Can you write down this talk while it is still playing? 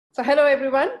So hello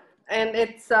everyone, and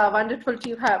it's wonderful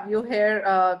to have you here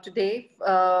today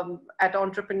at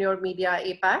Entrepreneur Media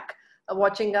APAC,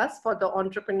 watching us for the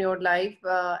Entrepreneur Live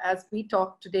as we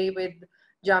talk today with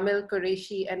Jamil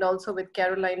Qureshi and also with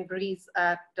Carolyn Breeze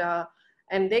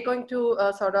and they're going to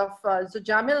so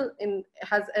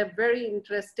has a very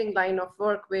interesting line of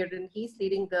work wherein he's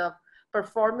leading the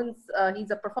performance,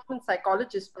 he's a performance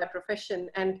psychologist by profession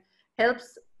and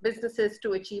helps businesses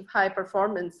to achieve high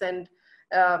performance. And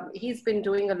he's been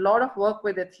doing a lot of work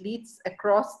with athletes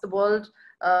across the world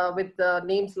with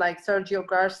names like Sergio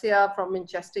Garcia from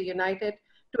Manchester United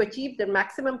to achieve their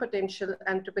maximum potential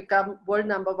and to become world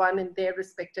number one in their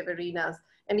respective arenas.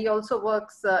 And he also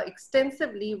works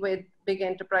extensively with big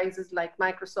enterprises like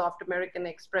Microsoft, American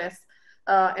Express,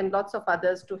 and lots of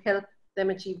others to help them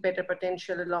achieve better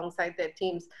potential alongside their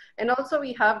teams. And also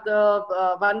we have the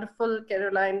wonderful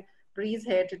Carolyn Breeze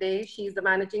here today. She's the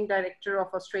managing director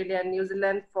of Australia and New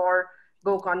Zealand for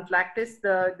GoCardless,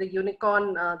 the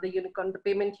unicorn, the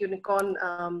payment unicorn,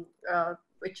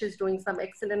 which is doing some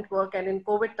excellent work. And in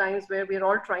COVID times where we're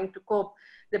all trying to cope,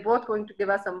 they're both going to give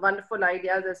us some wonderful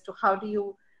ideas as to how do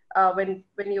you, when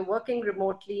you're working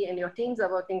remotely and your teams are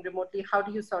working remotely, how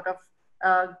do you sort of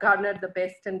garner the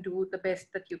best and do the best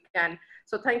that you can.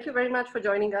 So thank you very much for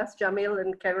joining us, Jamil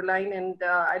and Caroline, and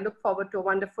I look forward to a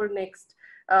wonderful next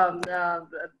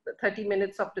 30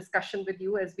 minutes of discussion with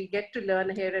you as we get to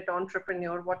learn here at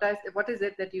Entrepreneur. What is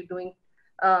it that you're doing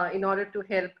in order to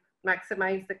help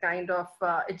maximize the kind of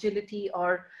agility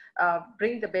or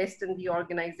bring the best in the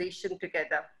organization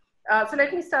together? So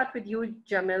let me start with you,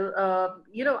 Jamil.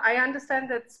 I understand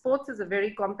that sports is a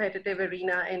very competitive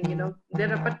arena, and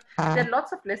there are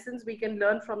lots of lessons we can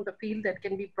learn from the field that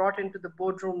can be brought into the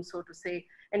boardroom, so to say.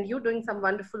 And you're doing some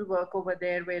wonderful work over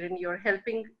there, wherein you're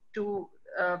helping to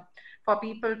for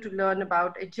people to learn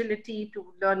about agility,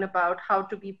 to learn about how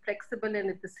to be flexible and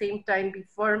at the same time be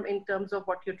firm in terms of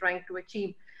what you're trying to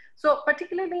achieve. So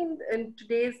particularly in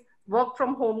today's work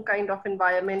from home kind of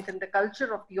environment, and the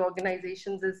culture of the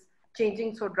organizations is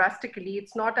changing so drastically.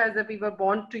 It's not as if we were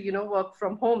born to, work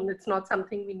from home. It's not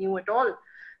something we knew at all.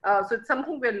 So it's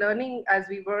something we're learning as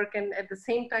we work, and at the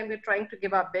same time, we're trying to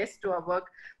give our best to our work.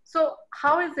 So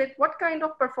how is it, what kind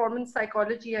of performance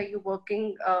psychology are you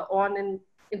working on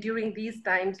during these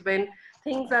times when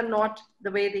things are not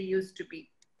the way they used to be?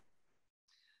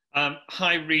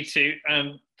 Hi, Ritu.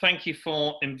 Thank you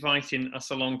for inviting us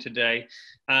along today.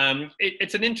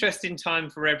 It's an interesting time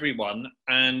for everyone,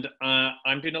 and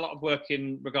I'm doing a lot of work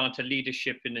in regard to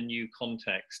leadership in a new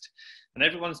context. And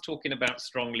everyone's talking about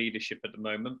strong leadership at the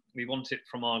moment. We want it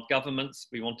from our governments,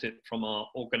 we want it from our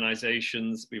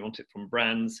organizations, we want it from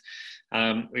brands,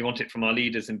 we want it from our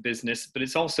leaders in business, but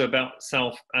it's also about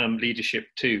self-leadership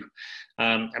too.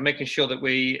 And making sure that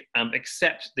we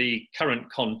accept the current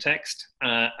context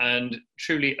and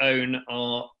truly own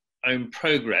our own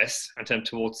progress and turn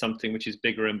towards something which is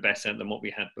bigger and better than what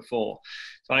we had before.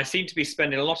 So I seem to be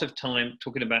spending a lot of time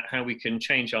talking about how we can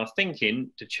change our thinking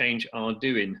to change our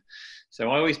doing. So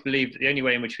I always believe that the only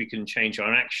way in which we can change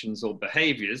our actions or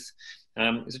behaviors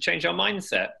is to change our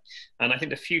mindset. And I think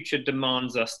the future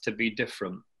demands us to be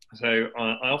different. So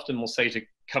I often will say to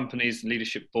companies and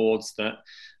leadership boards that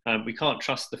we can't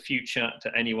trust the future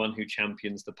to anyone who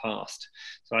champions the past.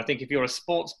 So I think if you're a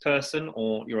sports person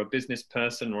or you're a business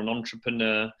person or an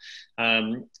entrepreneur,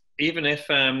 even if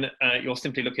you're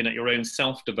simply looking at your own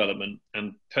self-development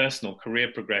and personal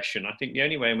career progression, I think the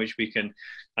only way in which we can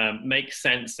make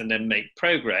sense and then make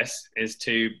progress is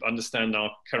to understand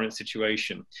our current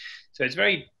situation. So it's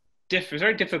very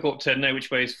difficult to know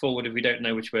which way is forward if we don't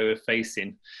know which way we're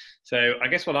facing. So I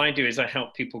guess what I do is I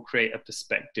help people create a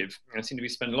perspective. I seem to be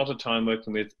spending a lot of time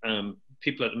working with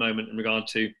people at the moment in regard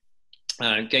to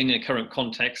gaining a current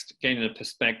context, gaining a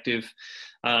perspective,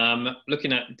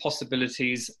 looking at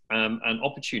possibilities and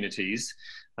opportunities,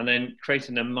 and then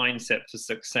creating a mindset for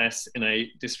success in a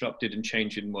disrupted and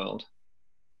changing world.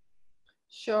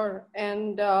 Sure.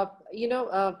 And, I'll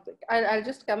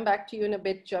just come back to you in a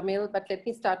bit, Jamil, but let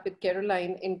me start with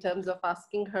Caroline in terms of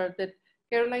asking her that,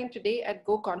 Caroline, today at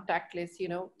GoCardless,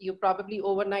 you probably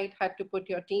overnight had to put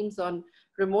your teams on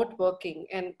remote working.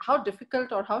 And how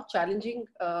difficult or how challenging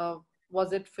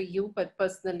was it for you, but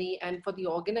personally, and for the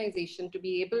organization to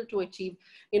be able to achieve,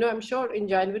 I'm sure in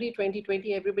January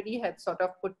 2020, everybody had sort of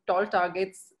put tall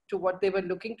targets to what they were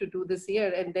looking to do this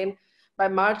year. And then by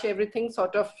March, everything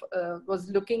sort of was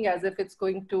looking as if it's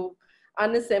going to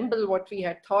unassemble what we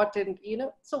had thought. And,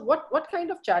 so what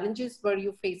kind of challenges were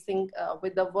you facing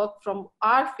with the work from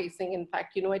facing, in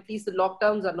fact, at least the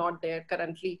lockdowns are not there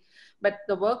currently, but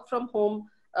the work from home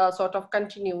sort of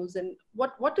continues. And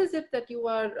what is it that you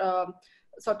are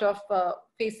sort of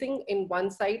facing in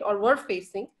one side or were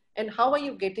facing, and how are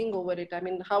you getting over it? I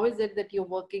mean, how is it that you're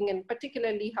working, and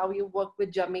particularly how you work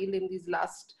with Jamil in these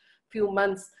last few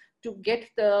months to get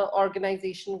the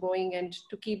organization going and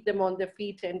to keep them on their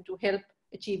feet and to help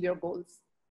achieve your goals?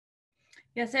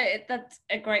 Yeah, so that's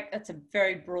a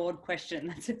very broad question.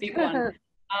 That's a big one.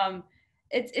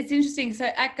 It's interesting. So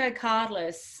at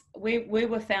GoCardless, we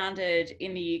were founded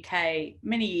in the UK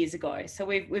many years ago. So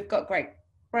we've got great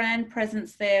brand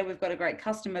presence there. We've got a great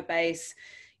customer base.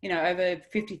 You know, over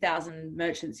 50,000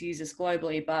 merchants use us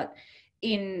globally. But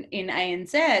in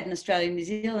ANZ, in Australia, New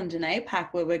Zealand, and APAC,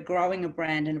 where we're growing a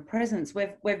brand and a presence,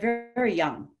 we're very, very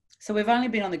young. So we've only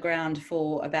been on the ground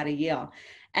for about a year,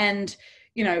 and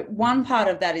you know, one part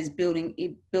of that is building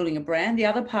a brand. The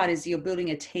other part is you're building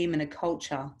a team and a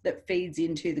culture that feeds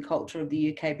into the culture of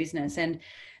the UK business. And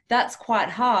that's quite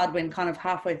hard when kind of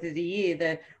halfway through the year,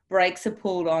 the brakes are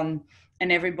pulled on and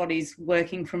everybody's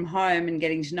working from home and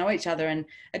getting to know each other. And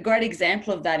a great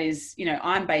example of that is, you know,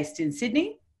 I'm based in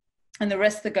Sydney and the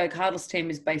rest of the GoCardless team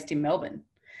is based in Melbourne.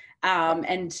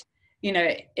 And, you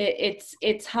know,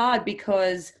 it's hard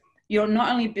because you're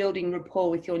not only building rapport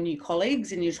with your new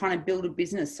colleagues and you're trying to build a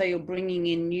business, so you're bringing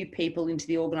in new people into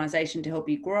the organization to help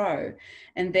you grow.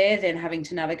 And they're then having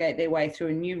to navigate their way through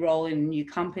a new role in a new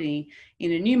company,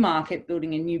 in a new market,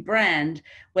 building a new brand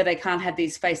where they can't have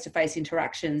these face-to-face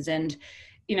interactions. And,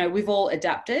 you know, we've all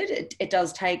adapted. It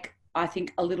does take, I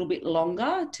think, a little bit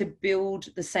longer to build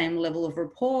the same level of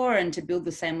rapport and to build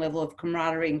the same level of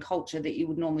camaraderie and culture that you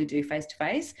would normally do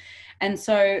face-to-face. And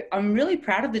so I'm really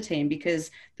proud of the team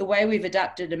because the way we've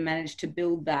adapted and managed to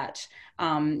build that,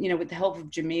 you know, with the help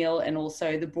of Jamil and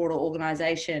also the broader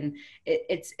organization,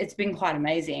 it's been quite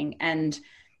amazing. And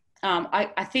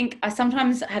I think I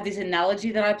sometimes have this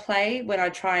analogy that I play when I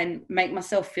try and make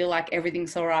myself feel like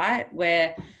everything's all right,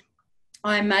 where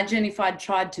I imagine if I'd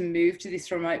tried to move to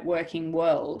this remote working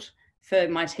world for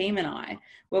my team and I,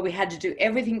 where we had to do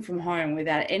everything from home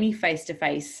without any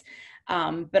face-to-face,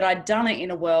 but I'd done it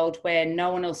in a world where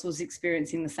no one else was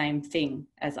experiencing the same thing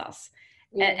as us.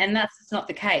 Yeah. And that's not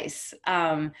the case.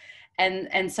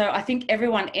 And so I think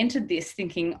everyone entered this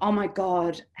thinking, oh my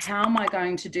God, how am I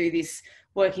going to do this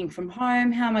working from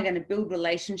home? How am I going to build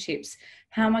relationships?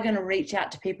 How am I going to reach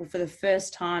out to people for the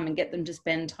first time and get them to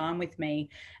spend time with me?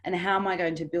 And how am I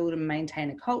going to build and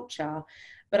maintain a culture?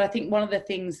 But I think one of the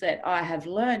things that I have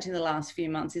learned in the last few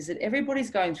months is that everybody's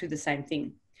going through the same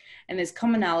thing. And there's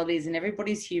commonalities and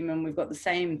everybody's human. We've got the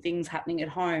same things happening at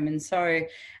home. And so,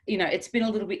 you know, it's been a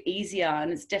little bit easier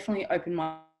and it's definitely opened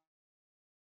my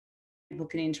people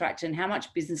can interact and how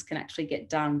much business can actually get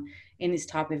done in this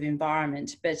type of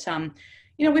environment. But,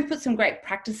 you know, we've put some great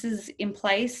practices in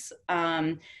place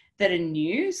that are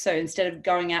new. So instead of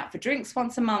going out for drinks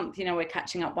once a month, you know, we're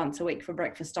catching up once a week for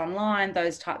breakfast online,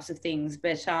 those types of things.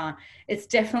 But it's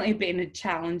definitely been a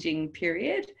challenging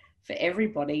period for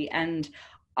everybody. And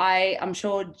I'm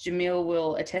sure Jamil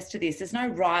will attest to this. There's no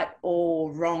right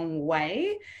or wrong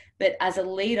way, but as a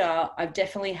leader, I've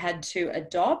definitely had to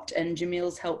adopt, and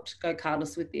Jamil's helped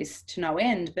GoCardless with this to no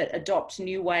end, but adopt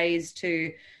new ways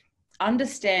to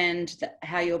understand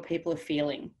how your people are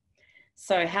feeling.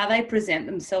 So how they present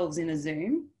themselves in a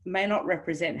Zoom may not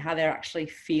represent how they're actually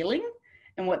feeling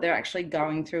and what they're actually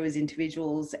going through as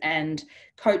individuals. And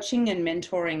coaching and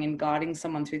mentoring and guiding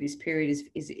someone through this period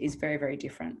is very, very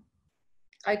different.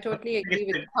 I totally agree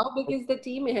with you. How big is the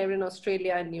team here in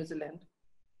Australia and New Zealand?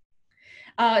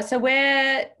 So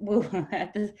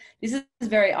this is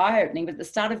very eye-opening, but at the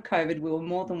start of COVID, we were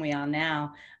more than we are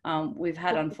now. We've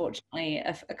had, unfortunately,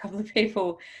 a couple of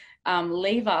people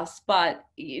leave us, but,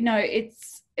 you know,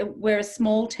 we're a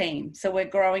small team. So we're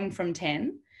growing from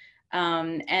 10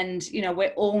 and, you know,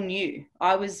 we're all new.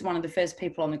 I was one of the first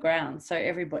people on the ground. So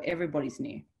everybody's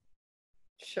new.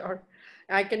 Sure.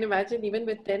 I can imagine even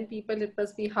with 10 people, it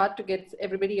must be hard to get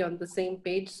everybody on the same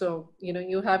page. So, you know,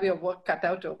 you have your work cut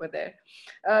out over there.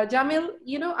 Jamil,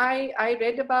 you know, I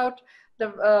read about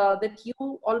that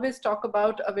you always talk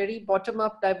about a very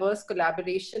bottom-up diverse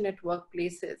collaboration at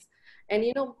workplaces. And,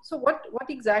 you know, so what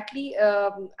exactly,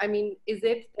 I mean, is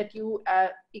it that you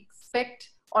expect,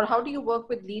 or how do you work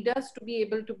with leaders to be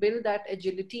able to build that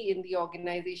agility in the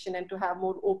organization and to have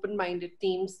more open-minded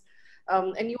teams?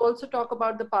 And you also talk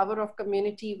about the power of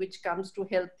community, which comes to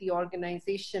help the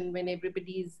organization when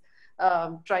everybody's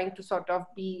trying to sort of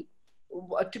be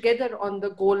together on the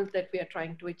goal that we are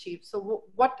trying to achieve. So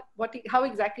how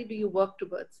exactly do you work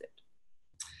towards it?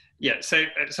 Yeah, so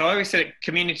I always say that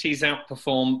communities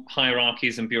outperform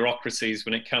hierarchies and bureaucracies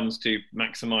when it comes to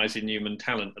maximising human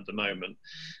talent at the moment.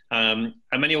 And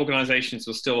many organisations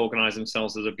will still organise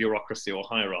themselves as a bureaucracy or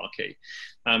hierarchy.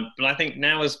 But I think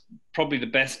now is probably the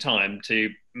best time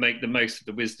to make the most of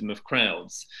the wisdom of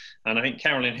crowds. And I think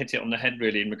Carolyn hit it on the head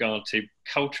really in regard to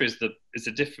culture is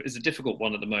a difficult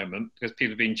one at the moment because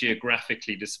people have been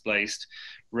geographically displaced,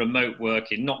 remote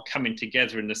working, not coming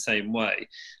together in the same way.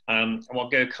 And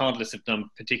what GoCardless have done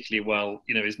particularly well,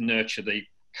 is nurture the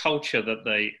culture that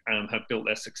they have built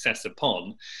their success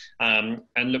upon, and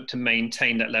look to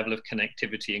maintain that level of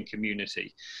connectivity and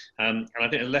community. And I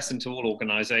think a lesson to all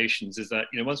organisations is that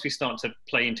once we start to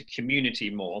play into community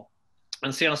more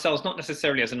and see ourselves not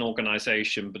necessarily as an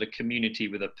organisation, but a community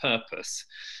with a purpose.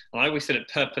 And I always say that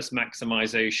purpose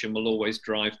maximisation will always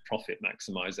drive profit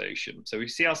maximisation. So we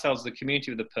see ourselves as a community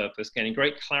with a purpose, gaining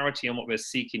great clarity on what we're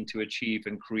seeking to achieve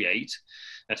and create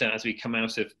as we come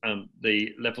out of the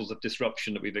levels of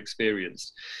disruption that we've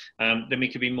experienced, then we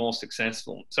can be more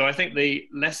successful. So I think the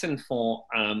lesson for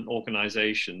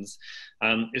organisations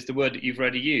is the word that you've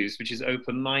already used, which is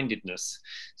open-mindedness.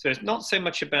 So it's not so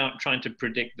much about trying to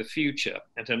predict the future,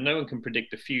 and no one can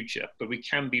predict the future, but we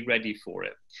can be ready for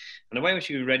it. And the way in which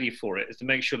we're ready for it is to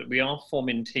make sure that we are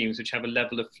forming teams which have a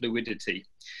level of fluidity.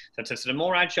 So the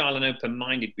more agile and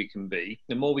open-minded we can be,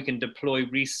 the more we can deploy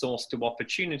resource to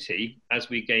opportunity as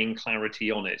we gain clarity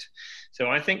on it. So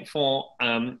I think for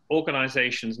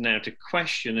organizations now to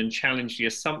question and challenge the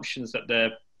assumptions that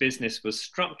their business was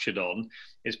structured on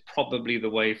is probably the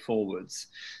way forwards.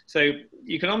 So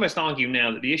you can almost argue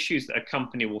now that the issues that a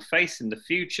company will face in the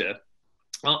future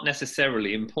aren't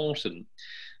necessarily important.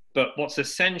 But what's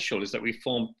essential is that we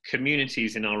form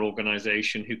communities in our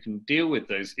organization who can deal with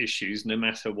those issues no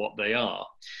matter what they are.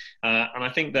 And I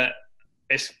think that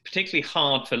it's particularly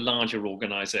hard for larger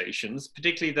organizations,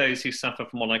 particularly those who suffer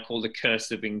from what I call the curse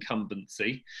of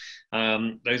incumbency.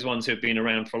 Those ones who have been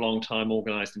around for a long time,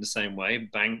 organized in the same way,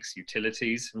 banks,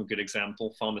 utilities, a good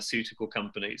example, pharmaceutical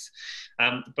companies.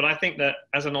 But I think that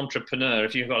as an entrepreneur,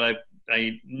 if you've got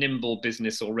a nimble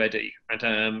business already,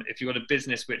 and if you've got a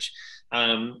business which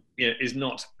is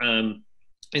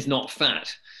not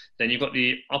fat, then you've got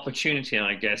the opportunity,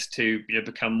 I guess, to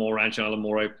become more agile and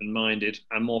more open-minded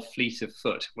and more fleet of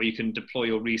foot, where you can deploy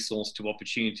your resource to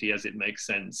opportunity as it makes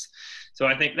sense. So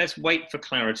I think let's wait for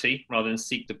clarity rather than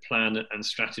seek to plan and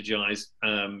strategize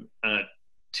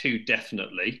too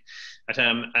definitely.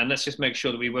 And let's just make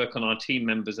sure that we work on our team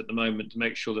members at the moment to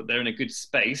make sure that they're in a good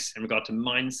space in regard to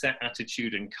mindset,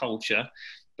 attitude, and culture,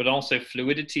 but also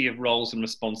fluidity of roles and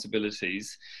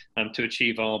responsibilities to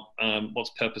achieve our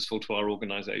what's purposeful to our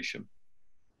organization.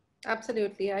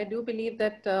 Absolutely. I do believe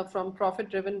that from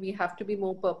profit-driven, we have to be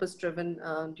more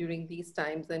purpose-driven during these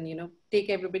times and, take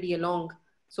everybody along,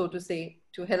 so to say,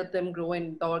 to help them grow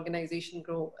and the organization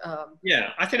grow.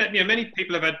 Yeah, I think that many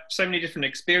people have had so many different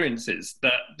experiences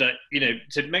that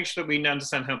to make sure that we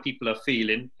understand how people are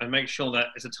feeling and make sure that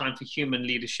it's a time for human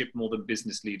leadership more than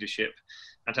business leadership.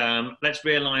 And let's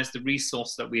realize the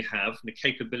resource that we have, the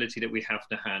capability that we have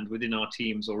to hand within our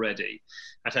teams already.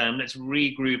 And let's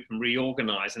regroup and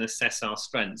reorganize and assess our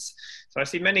strengths. So I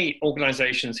see many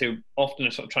organizations who often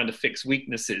are sort of trying to fix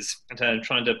weaknesses and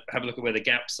trying to have a look at where the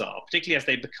gaps are, particularly as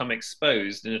they become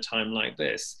exposed in a time like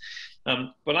this.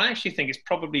 But I actually think it's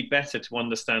probably better to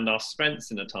understand our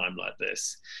strengths in a time like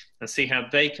this and see how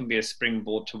they can be a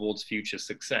springboard towards future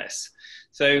success.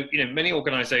 So, many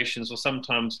organizations will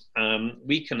sometimes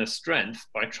weaken a strength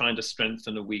by trying to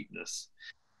strengthen a weakness.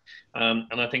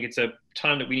 And I think it's a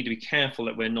time that we need to be careful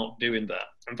that we're not doing that.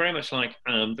 And very much like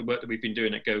the work that we've been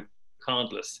doing at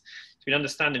GoCardless, so we're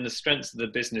understanding the strengths of the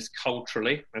business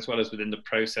culturally, as well as within the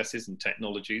processes and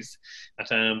technologies,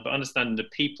 but understanding the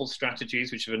people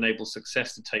strategies which have enabled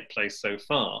success to take place so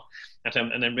far,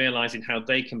 and then realizing how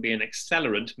they can be an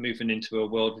accelerant moving into a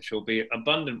world which will be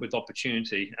abundant with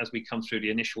opportunity as we come through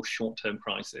the initial short-term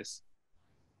crisis.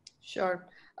 Sure.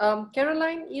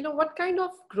 Caroline, what kind of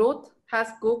growth has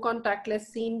GoContactless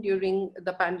seen during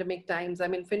the pandemic times? I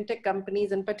mean, fintech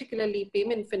companies and particularly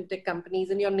payment fintech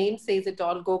companies, and your name says it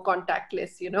all,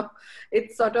 GoContactless,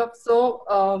 it's sort of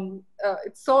so,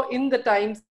 it's so in the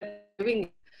times that we're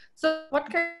living. So what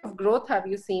kind of growth have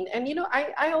you seen? And,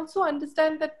 I also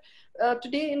understand that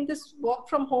today in this work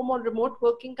from home or remote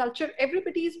working culture,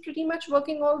 everybody is pretty much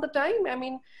working all the time. I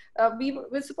mean,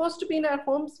 we're supposed to be in our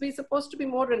homes, we're supposed to be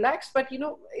more relaxed, but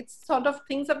it's sort of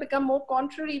things have become more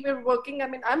contrary. We're working, I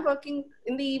mean, I'm working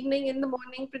in the evening, in the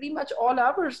morning, pretty much all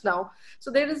hours now. So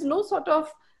there is no sort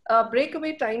of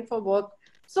breakaway time for work.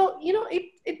 So,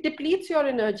 it depletes your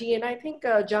energy. And I think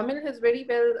Jamil has very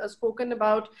well spoken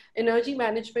about energy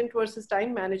management versus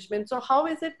time management. So how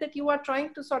is it that you are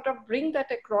trying to sort of bring that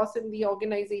across in the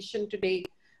organization today?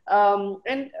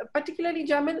 And particularly,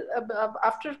 Jamil,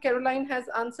 after Caroline has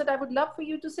answered, I would love for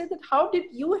you to say that how did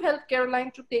you help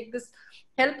Caroline to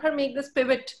help her make this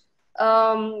pivot,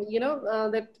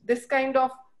 that this kind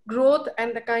of growth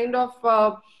and the kind of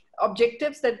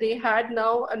objectives that they had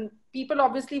now, and people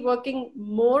obviously working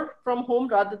more from home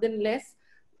rather than less.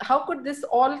 How could this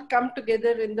all come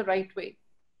together in the right way?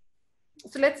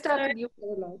 So let's start with you,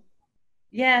 Caroline.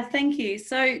 Yeah, thank you.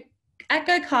 So at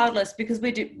GoCardless, because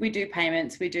we do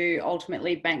payments, we do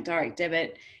ultimately bank direct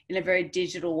debit in a very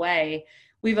digital way,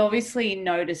 we've obviously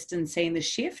noticed and seen the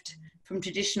shift from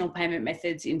traditional payment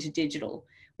methods into digital.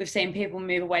 We've seen people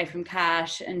move away from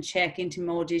cash and check into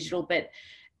more digital, but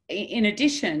in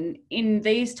addition, in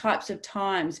these types of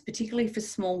times, particularly for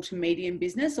small to medium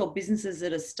business or businesses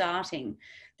that are starting,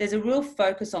 there's a real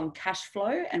focus on cash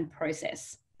flow and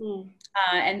process.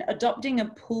 And adopting a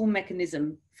pull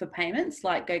mechanism for payments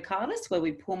like GoCardless, where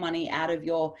we pull money out of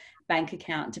your bank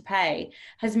account to pay,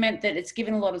 has meant that it's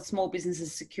given a lot of small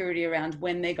businesses security around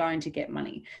when they're going to get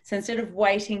money. So instead of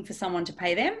waiting for someone to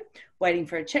pay them, waiting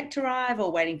for a check to arrive,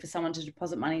 or waiting for someone to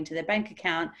deposit money into their bank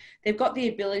account, they've got the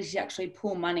ability to actually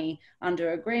pull money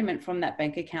under agreement from that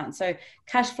bank account. So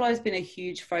cash flow has been a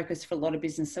huge focus for a lot of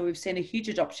business. So we've seen a huge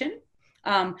adoption.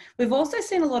 We've also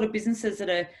seen a lot of businesses that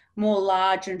are more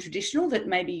large and traditional that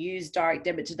maybe use direct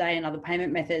debit today and other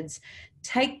payment methods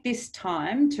take this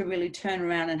time to really turn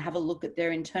around and have a look at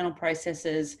their internal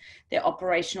processes, their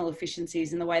operational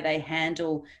efficiencies, and the way they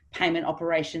handle payment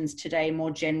operations today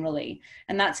more generally.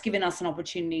 And that's given us an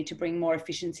opportunity to bring more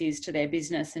efficiencies to their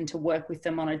business and to work with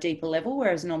them on a deeper level,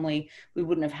 whereas normally we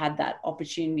wouldn't have had that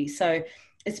opportunity. So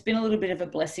it's been a little bit of a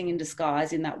blessing in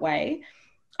disguise in that way.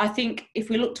 I think if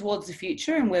we look towards the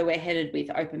future and where we're headed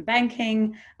with open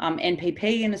banking,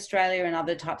 NPP in Australia and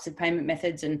other types of payment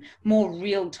methods, and more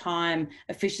real-time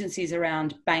efficiencies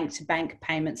around bank-to-bank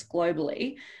payments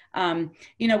globally,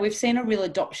 we've seen a real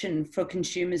adoption for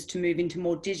consumers to move into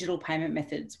more digital payment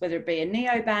methods, whether it be a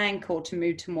neobank or to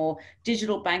move to more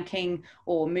digital banking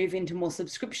or move into more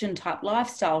subscription type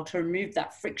lifestyle to remove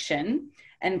that friction.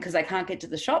 And because they can't get to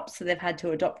the shops, so they've had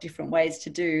to adopt different ways to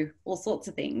do all sorts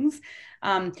of things.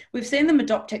 We've seen them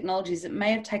adopt technologies that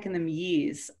may have taken them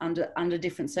years under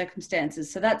different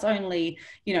circumstances. So that's only,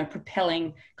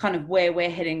 propelling kind of where we're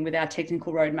heading with our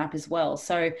technical roadmap as well.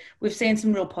 So we've seen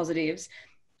some real positives.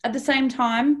 At the same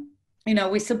time,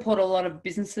 we support a lot of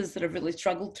businesses that have really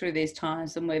struggled through these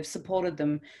times, and we've supported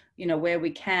them, where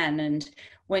we can. And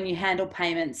when you handle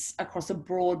payments across a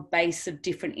broad base of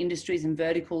different industries and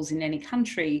verticals in any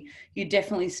country, you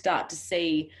definitely start to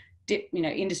see,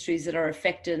 industries that are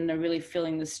affected and are really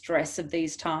feeling the stress of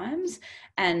these times.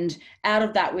 And out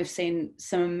of that, we've seen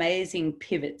some amazing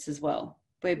pivots as well,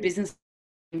 where businesses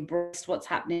embraced what's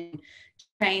happening,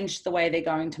 change the way they're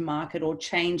going to market, or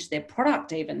change their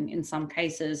product even in some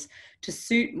cases to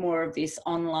suit more of this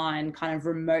online kind of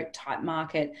remote type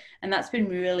market. And that's been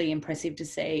really impressive to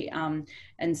see.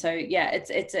 And so, yeah,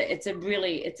 it's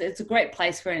a great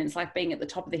place we're in. It's like being at the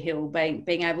top of the hill,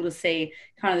 being able to see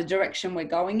kind of the direction we're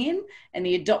going in and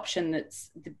the adoption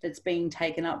that's being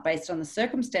taken up based on the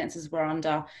circumstances we're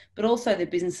under, but also the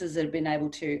businesses that have been able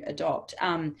to adopt.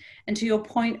 And to your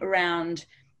point around,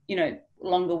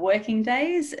 longer working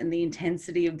days and the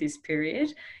intensity of this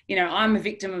period, I'm a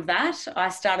victim of that. I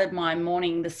started my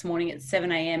morning this morning at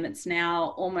 7 a.m. It's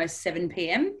now almost 7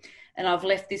 p.m. and I've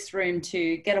left this room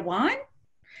to get a wine,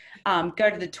 go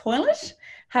to the toilet,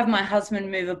 have my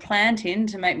husband move a plant in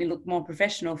to make me look more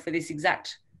professional for this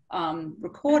exact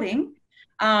recording.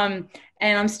 And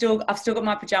I've still got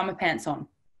my pajama pants on.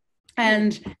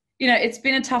 And, it's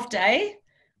been a tough day.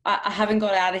 I haven't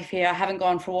got out of here. I haven't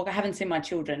gone for a walk. I haven't seen my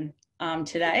children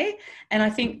today. And I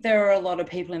think there are a lot of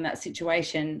people in that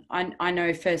situation. I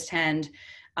know firsthand,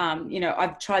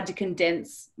 I've tried to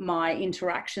condense my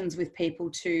interactions with people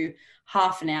to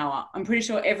half an hour. I'm pretty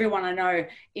sure everyone I know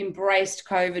embraced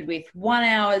COVID with 1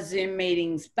 hour Zoom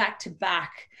meetings back to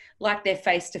back, like they're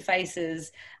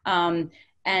face-to-faces,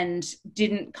 and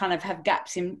didn't kind of have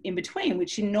gaps in between,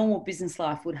 which in normal business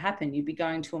life would happen. You'd be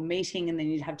going to a meeting and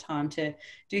then you'd have time to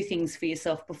do things for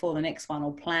yourself before the next one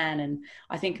or plan. And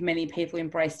I think many people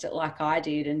embraced it like I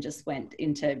did and just went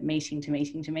into meeting to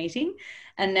meeting to meeting.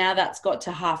 And now that's got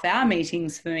to half-hour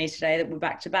meetings for me today that we're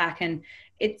back to back. And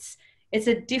it's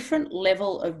a different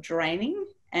level of draining.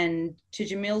 And to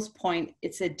Jamil's point,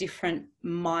 it's a different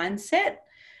mindset.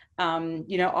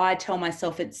 You know, I tell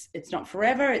myself it's not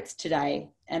forever, it's today.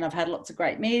 And I've had lots of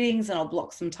great meetings, and I'll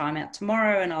block some time out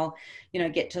tomorrow, and I'll, you know,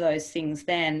 get to those things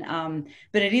then.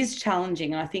 But it is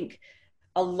challenging. And I think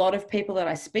a lot of people that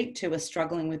I speak to are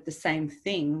struggling with the same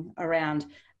thing around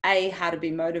A, how to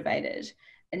be motivated,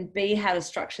 and B, how to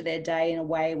structure their day in a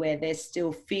way where they're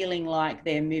still feeling like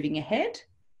they're moving ahead.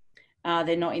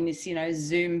 They're not in this, you know,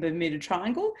 Zoom Bermuda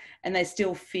Triangle, and they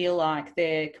still feel like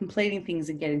they're completing things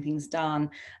and getting things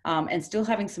done, and still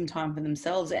having some time for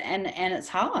themselves. And it's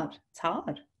hard. It's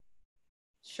hard.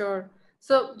 Sure.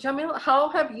 So, Jamil, how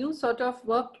have you sort of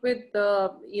worked with,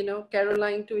 you know,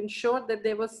 Caroline to ensure that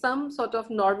there was some sort of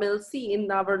normalcy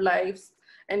in our lives?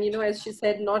 And, you know, as she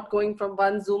said, not going from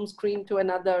one Zoom screen to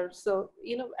another. So,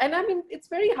 you know, and I mean, it's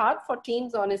very hard for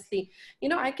teams, honestly. You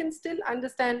know, I can still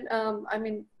understand. I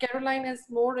mean, Caroline is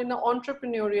more in an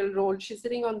entrepreneurial role. She's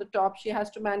sitting on the top. She has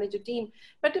to manage a team.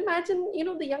 But imagine, you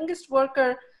know, the youngest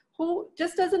worker who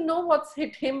just doesn't know what's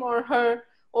hit him or her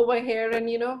over here, and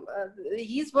you know,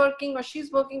 he's working or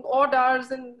she's working odd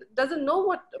hours and doesn't know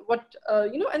what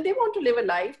you know, and they want to live a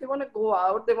life, they want to go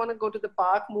out, they want to go to the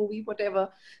park, movie, whatever.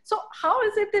 So how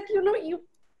is it that, you know, you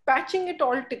patching it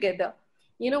all together,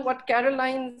 you know, what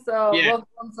Caroline's work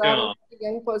goals are, what the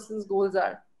young person's goals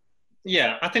are?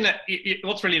 Yeah, I think that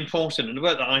what's really important, and the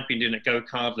work that I've been doing at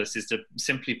GoCardless, is to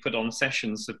simply put on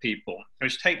sessions for people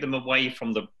which take them away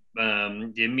from the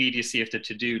immediacy of the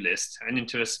to-do list and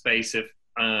into a space of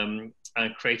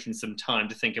creating some time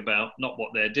to think about not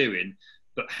what they're doing,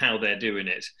 but how they're doing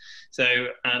it. So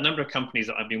a number of companies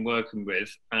that I've been working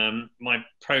with, my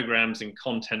programs and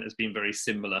content has been very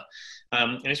similar.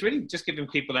 And it's really just giving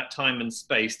people that time and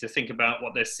space to think about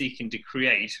what they're seeking to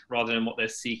create rather than what they're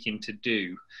seeking to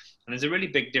do. And there's a really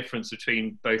big difference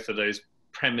between both of those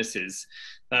premises.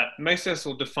 That most of us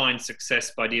will define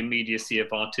success by the immediacy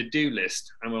of our to-do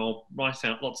list, and we'll write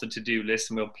out lots of to-do lists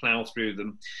and we'll plow through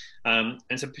them. And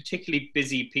it's a particularly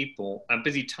busy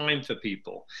time for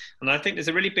people. And I think there's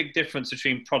a really big difference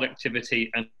between productivity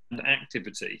and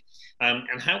activity.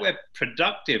 And how we're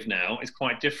productive now is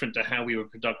quite different to how we were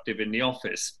productive in the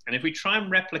office. And if we try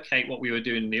and replicate what we were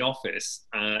doing in the office,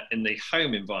 in the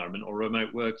home environment or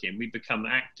remote working, we become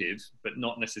active, but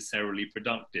not necessarily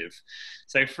productive.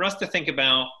 So for us to think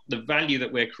about the value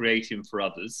that we're creating for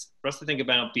others, for us to think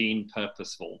about being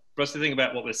purposeful, for us to think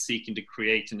about what we're seeking to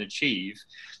create and achieve,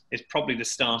 is probably the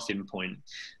starting point.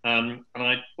 And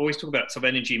I always talk about sort of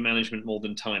energy management more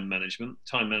than time management.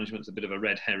 Time management is a bit of a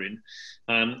red herring.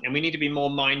 And we need to be more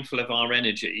mindful of our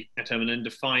energy and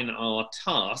define our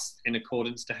tasks in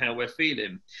accordance to how we're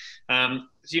feeling.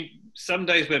 Some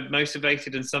days we're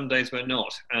motivated and some days we're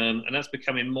not. And that's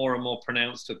becoming more and more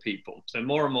pronounced for people. So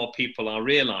more and more people are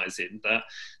realizing that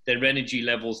their energy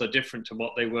levels are different to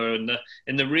what they were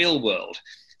in the real world.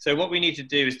 So what we need to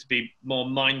do is to be more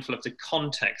mindful of the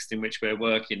context in which we're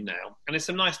working now. And there's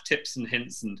some nice tips and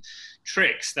hints and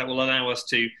tricks that will allow us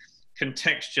to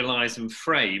contextualize and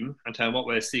frame at what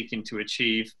we're seeking to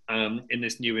achieve in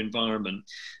this new environment.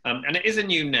 And it is a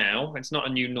new now. It's not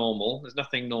a new normal. There's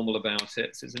nothing normal about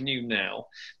it. So it's a new now.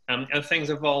 And things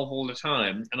evolve all the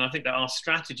time. And I think that our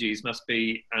strategies must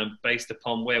be based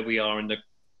upon where we are in the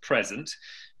present,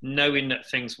 knowing that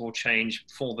things will change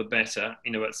for the better,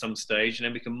 you know, at some stage, and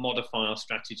then we can modify our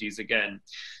strategies again.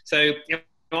 So, you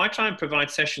know, I try and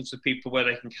provide sessions with people where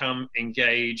they can come,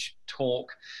 engage,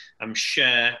 talk,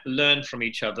 share, learn from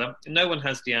each other. No one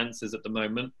has the answers at the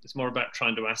moment. It's more about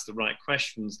trying to ask the right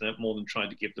questions more than trying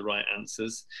to give the right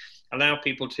answers. Allow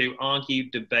people to argue,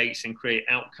 debate, and create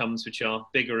outcomes which are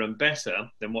bigger and better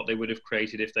than what they would have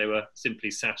created if they were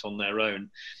simply sat on their own.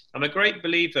 I'm a great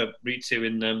believer, Ritu,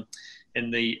 in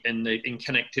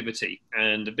connectivity,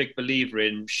 and a big believer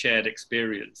in shared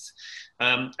experience.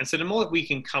 And so the more that we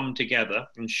can come together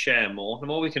and share more, the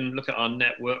more we can look at our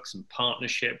networks and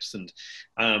partnerships and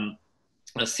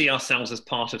see ourselves as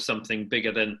part of something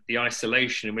bigger than the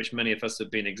isolation in which many of us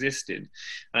have been existing.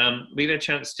 We get a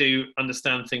chance to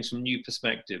understand things from new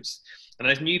perspectives. And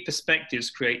those new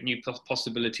perspectives create new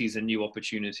possibilities and new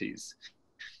opportunities.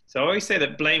 So I always say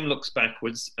that blame looks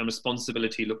backwards and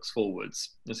responsibility looks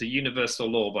forwards. There's a universal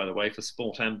law, by the way, for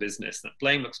sport and business, that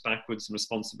blame looks backwards and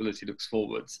responsibility looks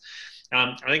forwards.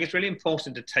 I think it's really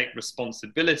important to take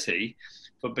responsibility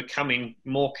for becoming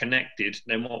more connected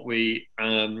than what we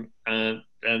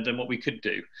could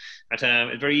do.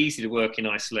 It's very easy to work in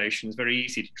isolation. It's very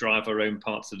easy to drive our own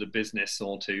parts of the business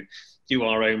or to do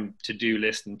our own to-do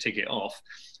list and tick it off.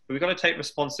 but we've got to take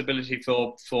responsibility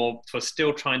for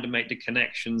still trying to make the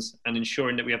connections and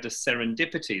ensuring that we have the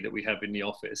serendipity that we have in the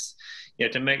office,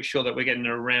 to make sure that we're getting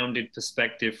a rounded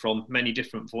perspective from many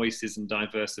different voices and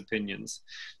diverse opinions.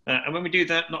 And when we do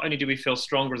that, not only do we feel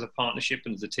stronger as a partnership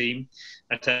and as a team,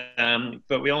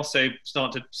 but we also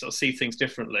start to sort of see things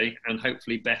differently and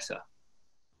hopefully better.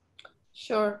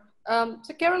 Sure.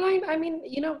 So Caroline, I mean,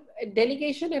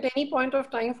 delegation at any point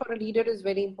of time for a leader is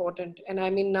very important. And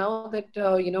I mean, now that,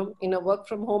 in a work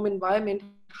from home environment,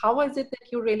 how is it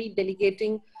that you're really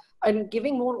delegating and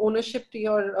giving more ownership to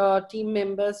your team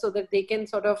members so that they can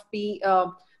sort of be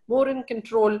more in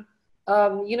control?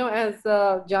 As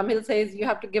Jamil says, you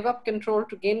have to give up control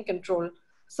to gain control.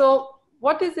 So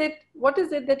what is it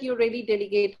that you're really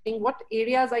delegating? What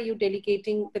areas are you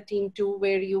delegating the team to,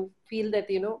 where you feel that,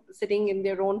 sitting in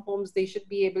their own homes, they should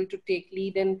be able to take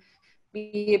lead and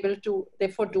be able to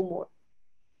therefore do more?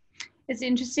 It's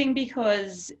interesting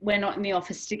because we're not in the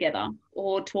office together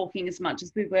or talking as much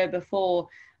as we were before.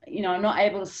 I'm not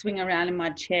able to swing around in my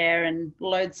chair and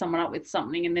load someone up with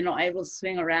something, and they're not able to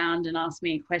swing around and ask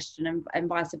me a question, and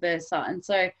vice versa. And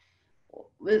so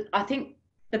I think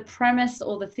the premise,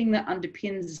 or the thing that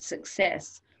underpins the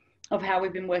success of how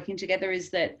we've been working together, is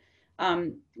that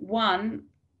one,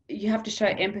 you have to show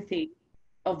empathy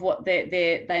of what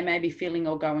they may be feeling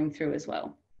or going through as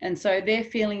well. And so they're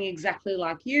feeling exactly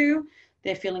like you.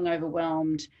 They're feeling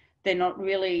overwhelmed. They're not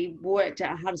really worked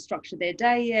out how to structure their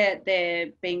day yet.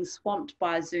 They're being swamped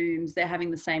by Zooms. They're having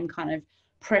the same kind of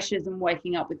pressures and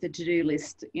waking up with the to-do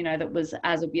list, that was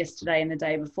as of yesterday and the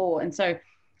day before. And so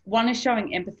one is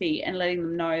showing empathy and letting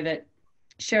them know that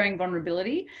sharing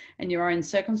vulnerability and your own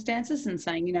circumstances and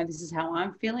saying, this is how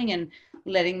I'm feeling, and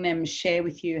letting them share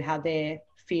with you how they're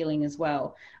feeling as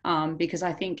well. Because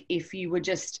I think if you were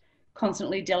just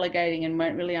constantly delegating and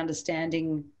weren't really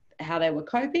understanding how they were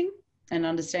coping and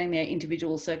understanding their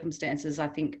individual circumstances, I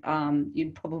think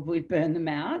you'd probably burn them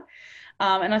out.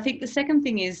 And I think the second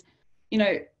thing is,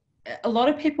 a lot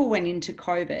of people went into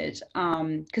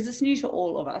COVID, because it's new to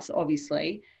all of us,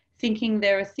 obviously, thinking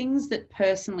there are things that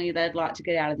personally they'd like to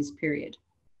get out of this period.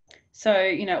 So,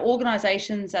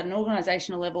 organisations at an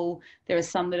organisational level, there are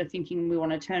some that are thinking we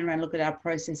want to turn around and look at our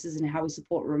processes and how we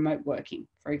support remote working,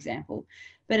 for example.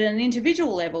 But at an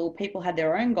individual level, people had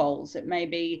their own goals. It may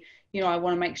be, I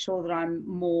want to make sure that I'm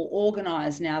more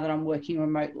organised now that I'm working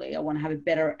remotely. I want to have a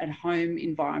better at-home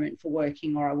environment for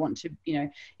working, or I want to,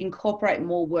 incorporate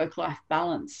more work-life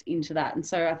balance into that. And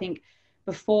so I think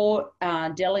before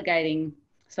delegating,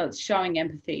 so it's showing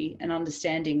empathy and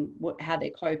understanding how they're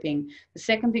coping. The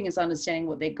second thing is understanding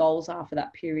what their goals are for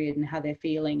that period and how they're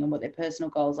feeling and what their personal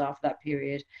goals are for that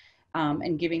period,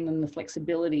 and giving them the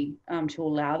flexibility to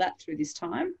allow that through this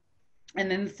time. And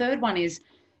then the third one is,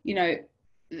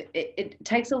 it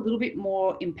takes a little bit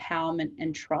more empowerment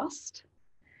and trust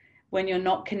when you're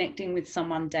not connecting with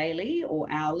someone daily or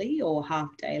hourly or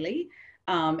half daily.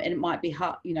 And it might be,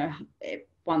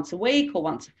 once a week or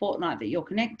once a fortnight that you're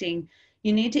connecting.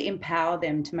 You need to empower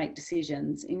them to make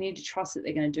decisions. You need to trust that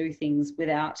they're going to do things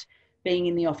without being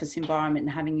in the office environment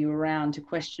and having you around to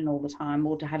question all the time,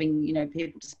 or to having,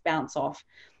 people just bounce off.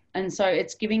 And so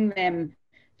it's giving them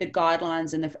the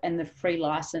guidelines and the free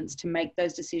license to make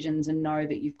those decisions and know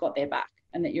that you've got their back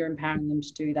and that you're empowering them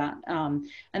to do that. And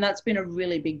that's been a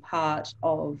really big part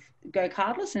of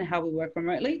GoCardless and how we work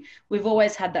remotely. We've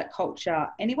always had that culture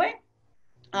anyway,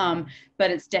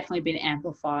 but it's definitely been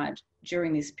amplified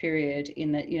during this period,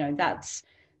 in that,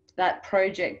 that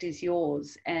project is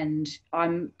yours, and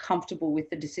I'm comfortable with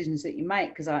the decisions that you make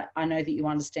because I know that you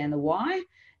understand the why,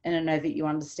 and I know that you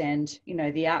understand,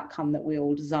 the outcome that we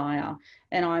all desire.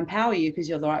 And I empower you because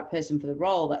you're the right person for the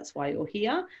role. That's why you're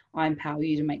here. I empower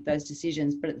you to make those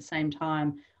decisions. But at the same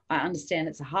time, I understand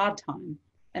it's a hard time,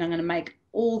 and I'm going to make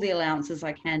all the allowances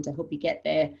I can to help you get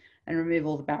there and remove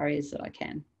all the barriers that I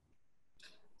can.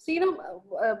 So,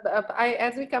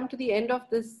 as we come to the end of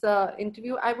this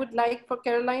interview, I would like for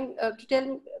Caroline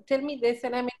to tell me this.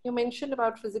 And I mean, you mentioned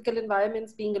about physical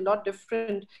environments being a lot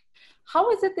different.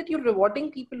 How is it that you're rewarding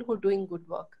people who are doing good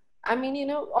work? I mean,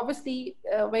 obviously,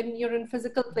 when you're in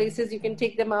physical places, you can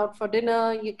take them out for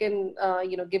dinner. You can,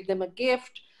 give them a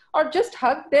gift, or just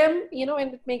hug them,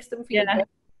 and it makes them feel better.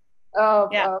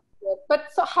 But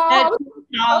so how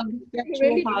are you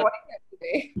really rewarding them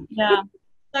today? Yeah.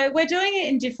 So we're doing it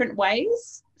in different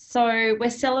ways. So we're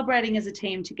celebrating as a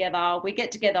team together. We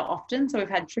get together often. So we've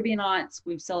had trivia nights.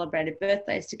 We've celebrated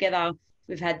birthdays together.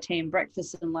 We've had team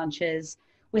breakfasts and lunches.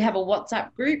 We have a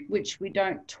WhatsApp group, which we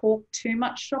don't talk too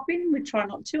much shop in. We try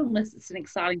not to, unless it's an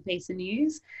exciting piece of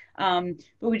news. But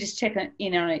we just check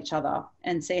in on each other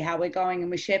and see how we're going.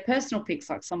 And we share personal pics,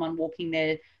 like someone walking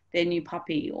their their new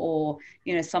puppy, or,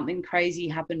 you know, something crazy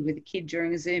happened with a kid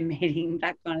during a Zoom meeting,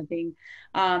 that kind of thing.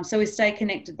 So we stay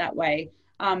connected that way.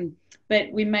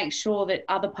 But we make sure that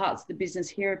other parts of the business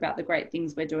hear about the great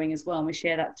things we're doing as well. And we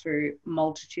share that through a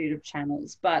multitude of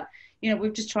channels. But, you know,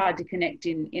 we've just tried to connect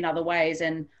in other ways.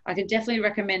 And I can definitely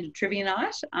recommend a trivia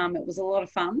night. It was a lot of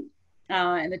fun.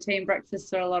 And the team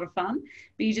breakfasts are a lot of fun.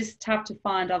 But you just have to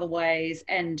find other ways.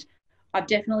 And I've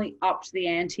definitely upped the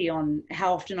ante on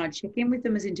how often I check in with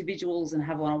them as individuals and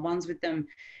have one-on-ones with them,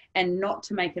 and not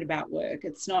to make it about work.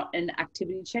 It's not an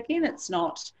activity check-in. It's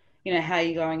not, you know, how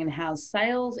you're going and how's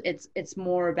sales. It's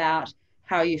more about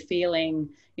how you're feeling,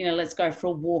 you know, let's go for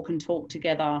a walk and talk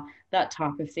together, that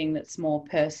type of thing that's more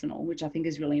personal, which I think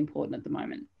is really important at the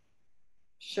moment.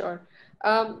 Sure.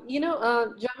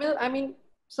 Jamil, I mean,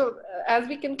 so as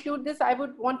we conclude this, I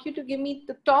would want you to give me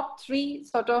the top 3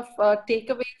 sort of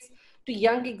takeaways to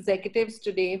young executives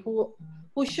today who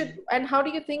should, and how do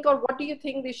you think, or what do you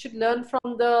think they should learn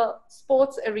from the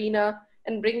sports arena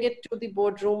and bring it to the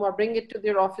boardroom or bring it to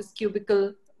their office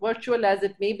cubicle, virtual as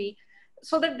it may be,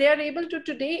 so that they are able to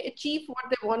today achieve what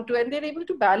they want to, and they're able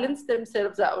to balance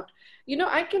themselves out. You know,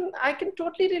 I can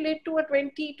totally relate to a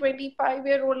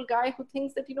 25-year-old guy who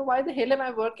thinks that, you know, why the hell am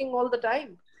I working all the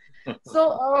time?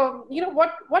 So, you know,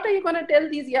 what are you going to tell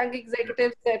these young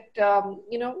executives that,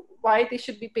 you know, why they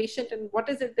should be patient, and what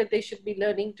is it that they should be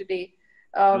learning today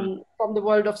from the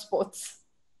world of sports?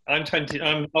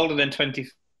 I'm older than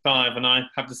 25, and I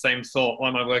have the same thought. Why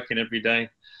am I working every day?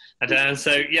 And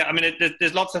so, yeah, I mean,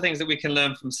 there's lots of things that we can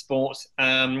learn from sport.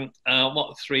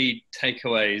 What 3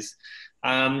 takeaways?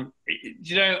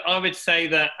 You know, I would say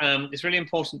that it's really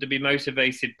important to be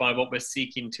motivated by what we're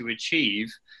seeking to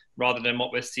achieve rather than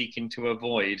what we're seeking to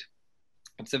avoid.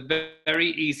 It's a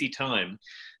very easy time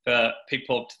for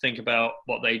people to think about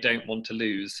what they don't want to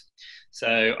lose. So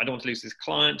I don't want to lose this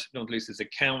client, I don't want to lose this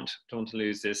account, I don't want to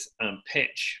lose this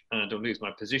pitch, I don't want to lose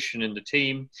my position in the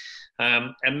team.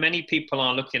 And many people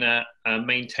are looking at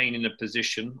maintaining a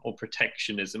position or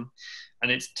protectionism,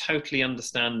 and it's totally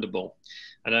understandable.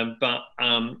 But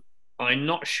I'm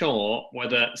not sure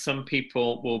whether some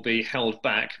people will be held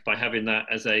back by having that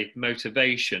as a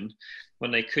motivation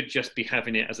when they could just be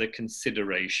having it as a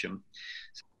consideration.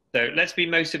 So let's be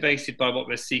motivated by what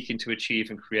we're seeking to achieve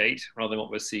and create rather than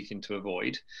what we're seeking to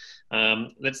avoid.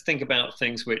 Let's think about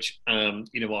things which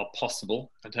you know, are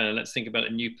possible. And let's think about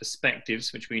the new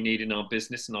perspectives which we need in our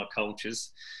business and our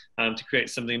cultures to create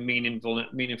something meaningful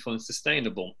and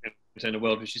sustainable in a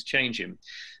world which is changing.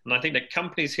 And I think that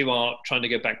companies who are trying to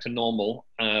go back to normal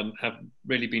have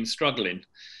really been struggling.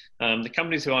 The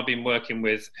companies who I've been working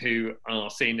with who are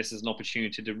seeing this as an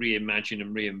opportunity to reimagine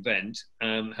and reinvent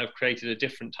have created a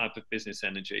different type of business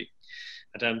energy.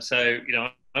 And so, you know,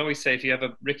 I always say if you have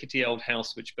a rickety old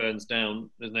house which burns down,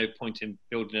 there's no point in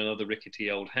building another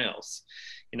rickety old house.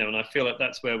 You know, and I feel that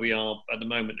that's where we are at the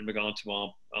moment in regard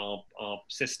to our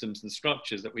systems and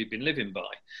structures that we've been living by.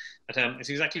 But it's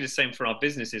exactly the same for our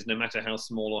businesses, no matter how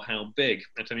small or how big.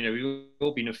 And, you know, we've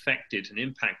all been affected and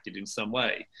impacted in some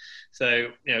way. So,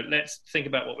 you know, let's think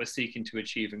about what we're seeking to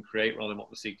achieve and create rather than what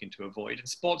we're seeking to avoid. And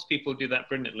sports people do that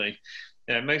brilliantly.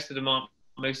 You know, most of them aren't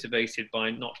motivated by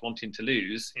not wanting to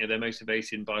lose, you know, they're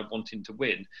motivated by wanting to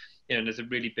win. You know, and there's a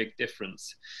really big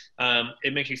difference.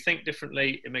 It makes you think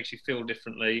differently, it makes you feel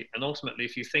differently, and ultimately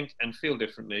if you think and feel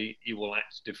differently, you will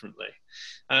act differently.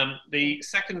 The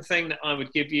second thing that I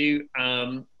would give you,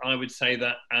 I would say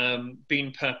that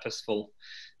being purposeful.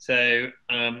 So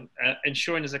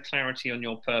ensuring there's a clarity on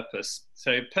your purpose.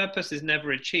 So purpose is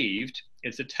never achieved,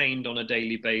 it's attained on a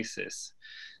daily basis.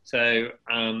 So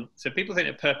people think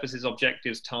that purpose is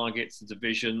objectives, targets, it's a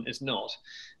vision. It's not.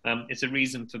 It's a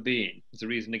reason for being. It's a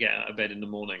reason to get out of bed in the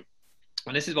morning.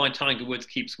 And this is why Tiger Woods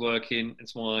keeps working.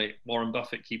 It's why Warren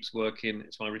Buffett keeps working.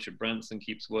 It's why Richard Branson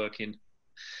keeps working.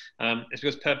 It's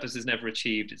because purpose is never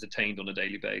achieved, it's attained on a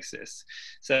daily basis.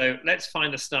 So let's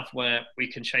find the stuff where we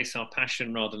can chase our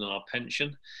passion rather than our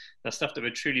pension. The stuff that we're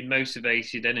truly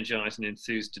motivated, energized, and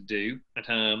enthused to do,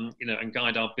 you know, and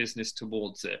guide our business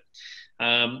towards it.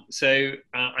 I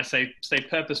say stay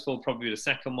purposeful, probably the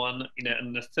second one, you know,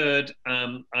 and the third,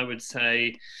 I would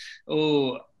say,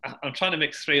 I'm trying to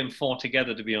mix 3 and 4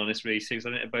 together, to be honest, Reece, because I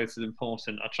think they're both as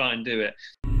important. I'll try and do it.